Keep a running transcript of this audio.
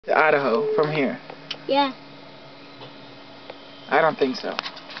Idaho from here? Yeah. I don't think so.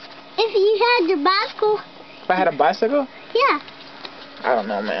 If you had your bicycle. If I had a bicycle? Yeah. I don't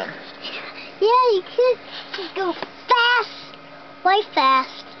know, man. Yeah, you could go fast. Way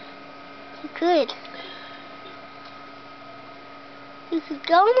fast. You could. You could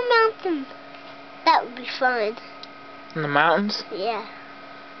go on the mountain. That would be fun. In the mountains? Yeah.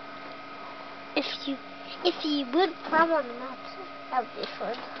 If you would climb on the mountain, that would be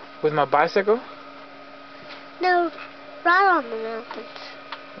fun. With my bicycle? No, ride on the mountains.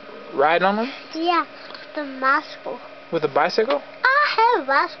 Ride on them? Yeah, the bicycle. With a bicycle? I have a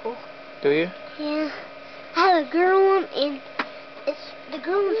bicycle. Do you? Yeah. I have a girl one, and it's the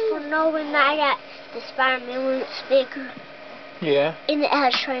girl one's for Noah, and I got the Spider-Man one that's bigger. Yeah. And it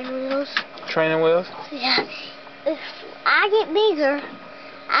has training wheels. Training wheels? Yeah. If I get bigger,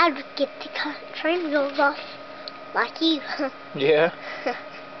 I'd get the training wheels off like you. Yeah.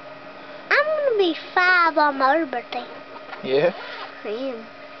 I'm gonna be 5 on my other birthday. Yeah? I am.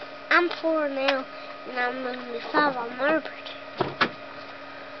 I'm 4 now, and I'm gonna be 5 on my other birthday.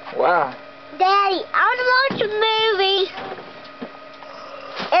 Wow. Daddy, I want to watch a movie.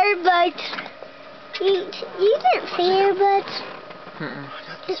 Airbuds. You didn't see Airbuds?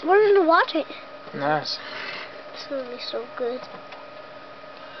 We're gonna watch it. Nice. It's gonna be so good.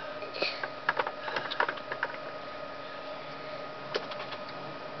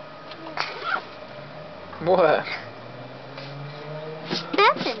 What?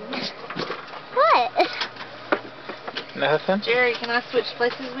 Nothing. What? Nothing? Jerry, can I switch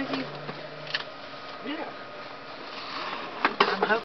places with you? Yeah.